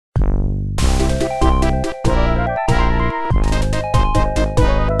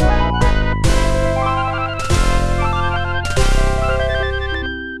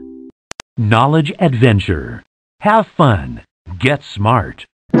Knowledge Adventure. Have fun. Get smart.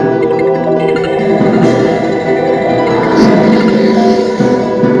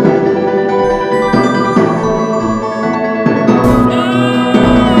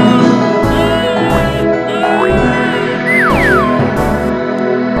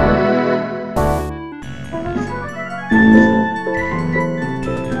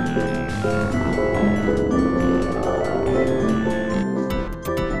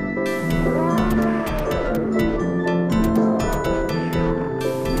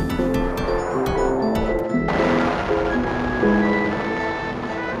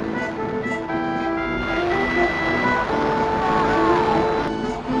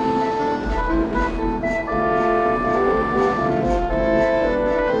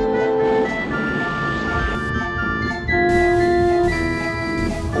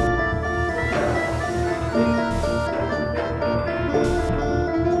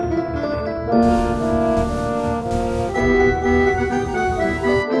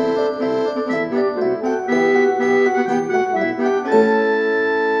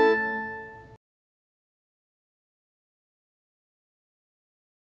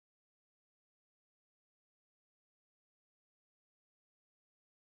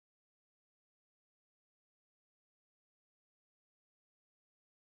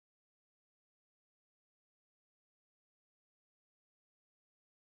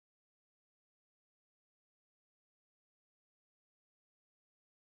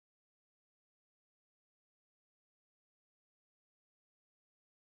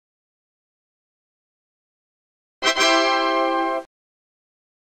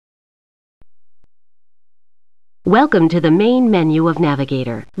 Welcome to the main menu of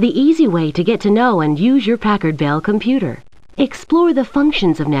Navigator, the easy way to get to know and use your Packard Bell computer. Explore the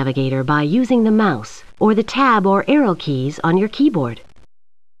functions of Navigator by using the mouse or the tab or arrow keys on your keyboard.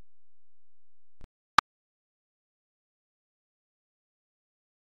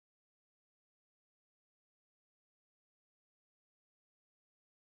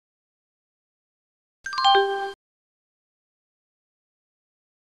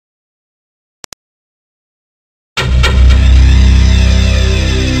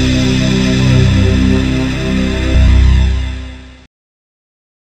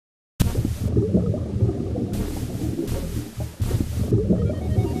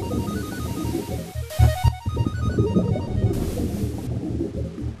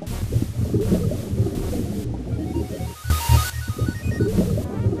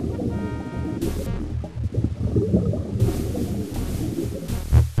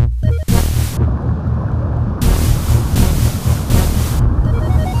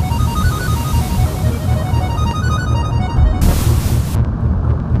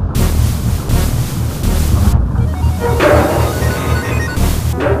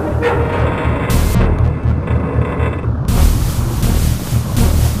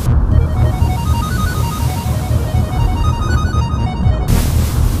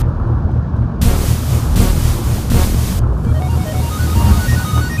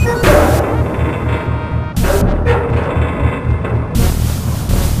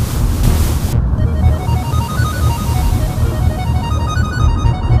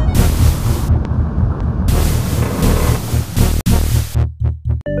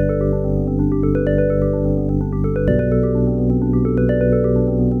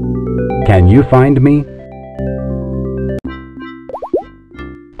 Can you find me?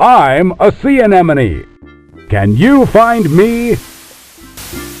 I'm a sea anemone. Can you find me?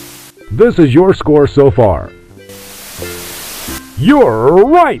 This is your score so far. You're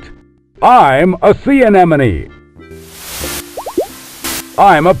right! I'm a sea anemone.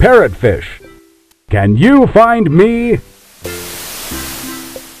 I'm a parrotfish. Can you find me?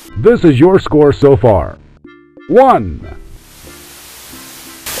 This is your score so far. 1.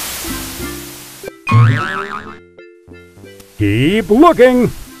 Keep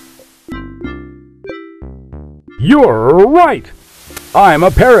looking. You're right. I'm a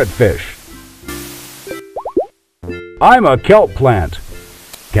parrotfish. I'm a kelp plant.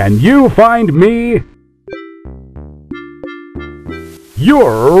 Can you find me?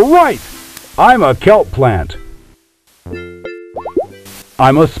 You're right. I'm a kelp plant.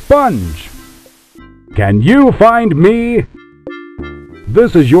 I'm a sponge. Can you find me?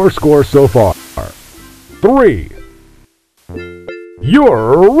 This is your score so far. 3.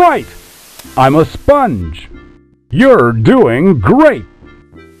 You're right! I'm a sponge. You're doing great.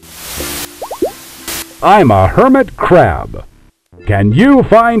 I'm a hermit crab. Can you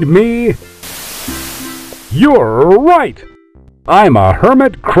find me? You're right! I'm a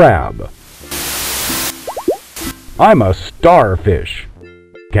hermit crab. I'm a starfish.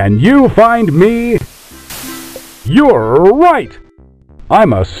 Can you find me? You're right!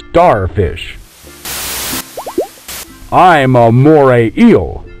 I'm a starfish. I'm a moray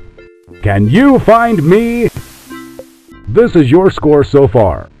eel. Can you find me? This is your score so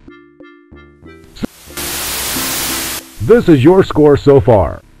far. This is your score so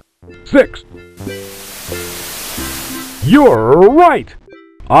far. 6. You're right!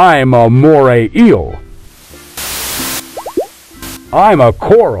 I'm a moray eel. I'm a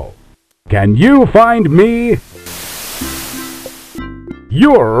coral. Can you find me?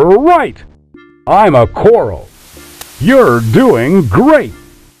 You're right! I'm a coral. You're doing great!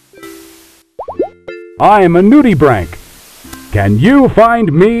 I'm a nudibranch. Can you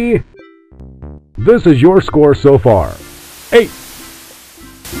find me? This is your score so far. 8.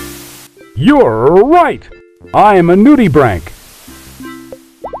 You're right! I'm a nudibranch.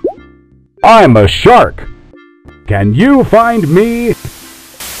 I'm a shark. Can you find me?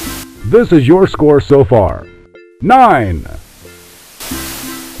 This is your score so far. 9.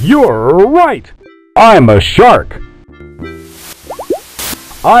 You're right! I'm a shark.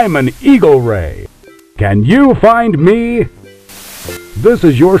 I'm an eagle ray. Can you find me? This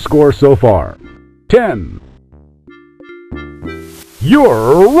is your score so far. 10.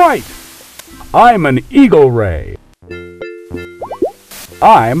 You're right! I'm an eagle ray.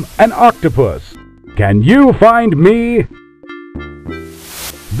 I'm an octopus. Can you find me?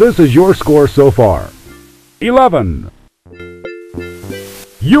 This is your score so far. 11.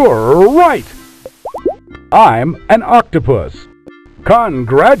 You're right! I'm an octopus.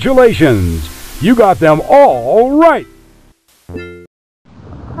 Congratulations! You got them all right!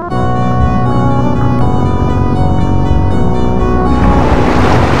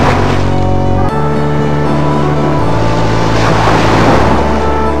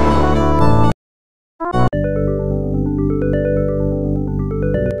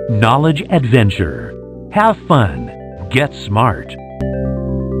 Knowledge Adventure. Have fun. Get smart.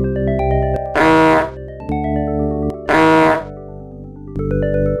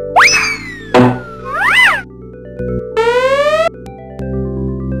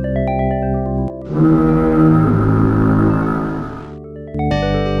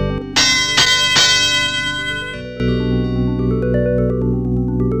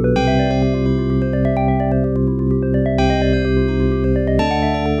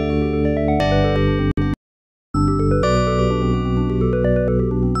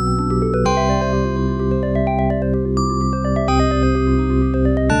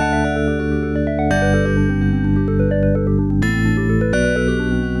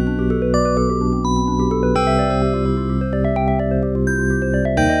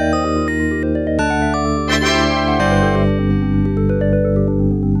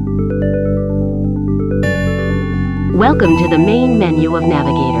 Welcome to the main menu of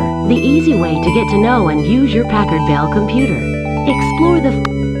Navigator, the easy way to get to know and use your Packard Bell computer. Explore the